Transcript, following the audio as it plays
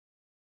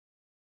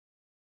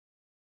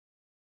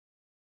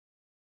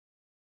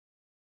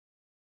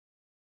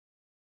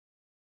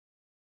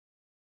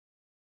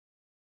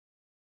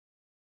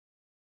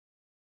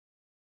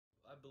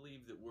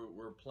believe that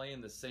we're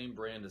playing the same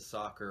brand of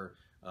soccer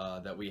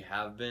that we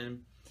have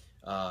been.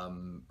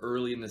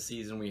 Early in the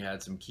season, we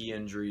had some key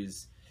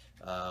injuries.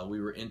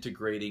 We were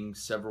integrating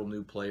several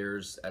new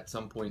players at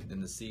some point in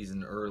the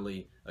season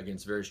early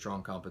against very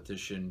strong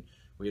competition.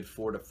 We had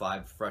 4 to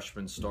 5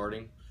 freshmen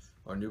starting,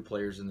 our new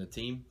players in the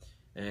team,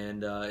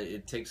 and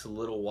it takes a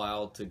little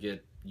while to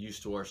get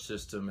used to our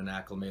system and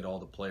acclimate all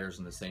the players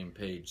on the same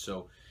page.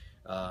 So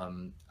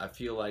I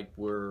feel like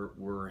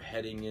we're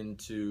heading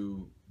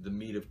into the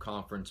meat of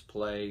conference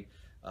play.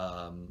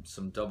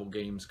 Some double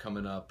games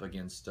coming up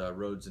against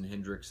Rhodes and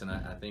Hendricks, and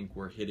I think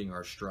we're hitting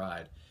our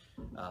stride.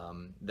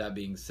 That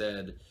being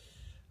said,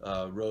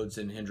 Rhodes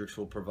and Hendricks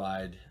will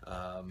provide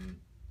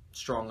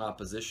strong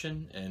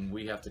opposition, and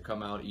we have to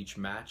come out each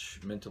match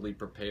mentally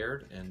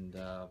prepared and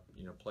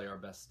play our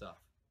best stuff.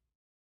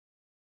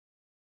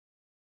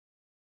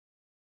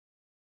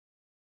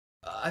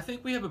 I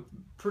think we have a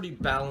pretty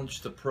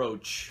balanced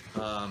approach.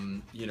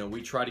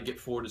 We try to get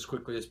forward as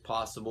quickly as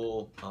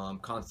possible,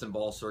 constant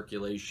ball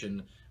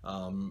circulation,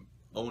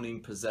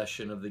 owning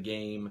possession of the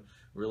game,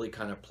 really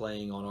kind of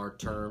playing on our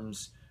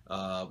terms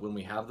when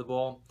we have the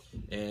ball.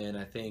 And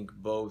I think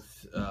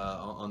both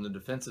on the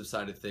defensive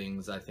side of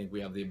things, I think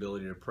we have the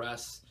ability to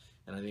press,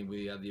 and I think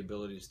we have the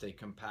ability to stay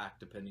compact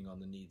depending on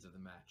the needs of the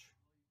match.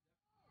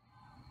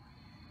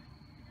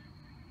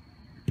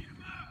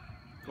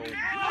 Goal.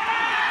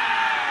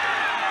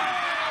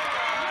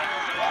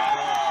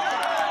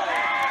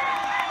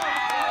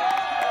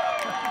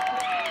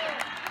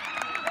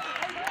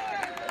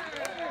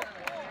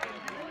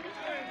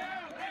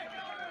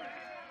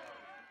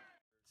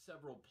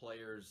 Several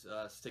players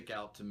stick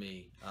out to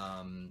me.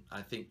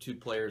 I think 2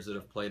 players that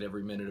have played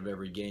every minute of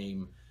every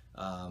game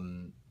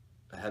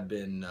have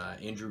been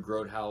Andrew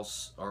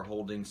Grotehouse, our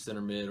holding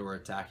center mid or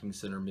attacking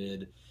center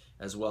mid,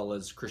 as well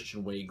as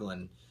Christian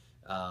Waglin.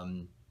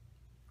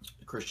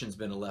 Christian's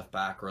been a left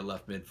back or a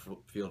left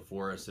midfield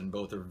for us, and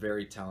both are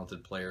very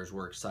talented players.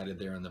 We're excited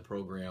they're in the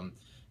program,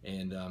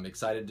 and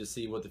excited to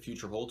see what the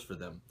future holds for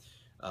them.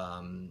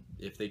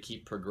 If they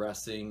keep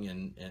progressing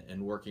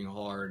and working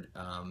hard,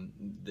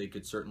 they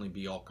could certainly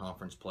be all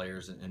conference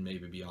players and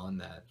maybe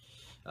beyond that.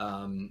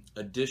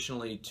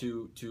 Additionally,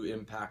 two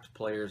impact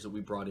players that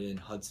we brought in,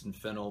 Hudson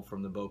Fennell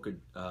from the Boca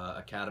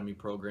Academy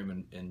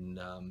program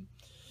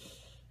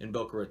in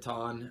Boca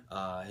Raton,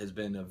 has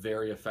been a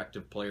very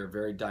effective player,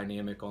 very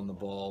dynamic on the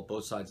ball,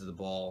 both sides of the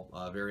ball,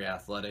 very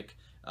athletic.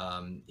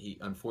 He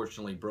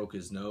unfortunately broke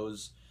his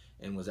nose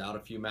and was out a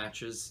few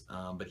matches,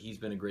 but he's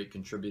been a great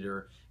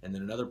contributor. And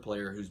then another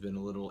player who's been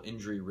a little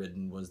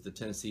injury-ridden was the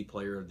Tennessee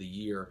Player of the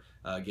Year,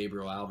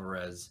 Gabriel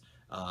Alvarez.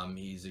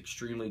 He's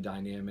extremely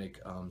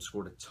dynamic,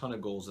 scored a ton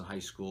of goals in high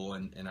school,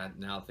 and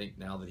I think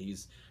now that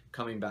he's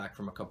coming back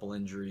from a couple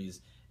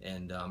injuries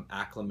and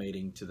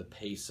acclimating to the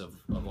pace of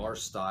our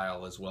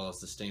style as well as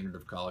the standard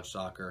of college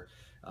soccer,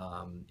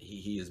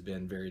 he has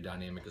been very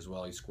dynamic as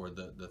well. He scored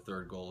the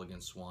 3rd goal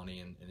against Swanee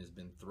and has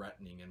been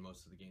threatening in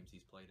most of the games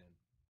he's played in.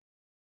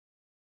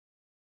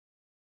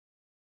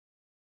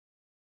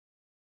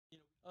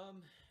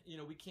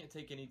 We can't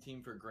take any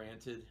team for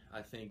granted.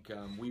 I think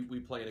we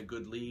play in a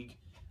good league.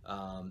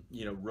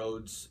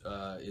 Rhodes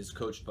is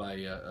coached by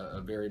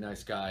a very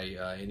nice guy,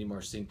 Andy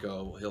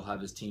Marcinko. He'll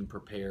have his team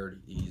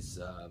prepared.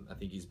 I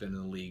think he's been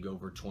in the league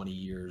over 20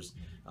 years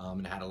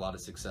and had a lot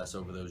of success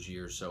over those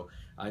years. So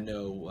I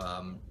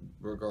know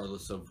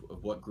regardless of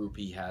what group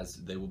he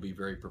has, they will be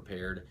very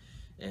prepared.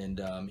 And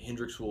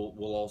Hendricks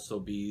will also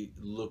be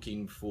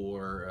looking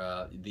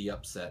for the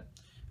upset,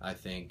 I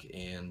think,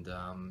 and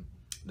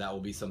that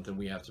will be something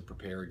we have to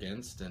prepare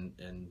against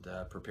and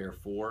prepare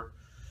for.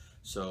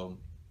 So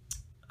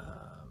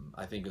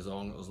I think as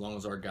long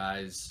as our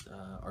guys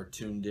are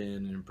tuned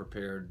in and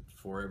prepared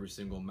for every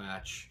single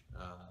match,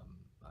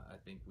 I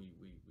think we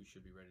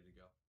should be ready to go.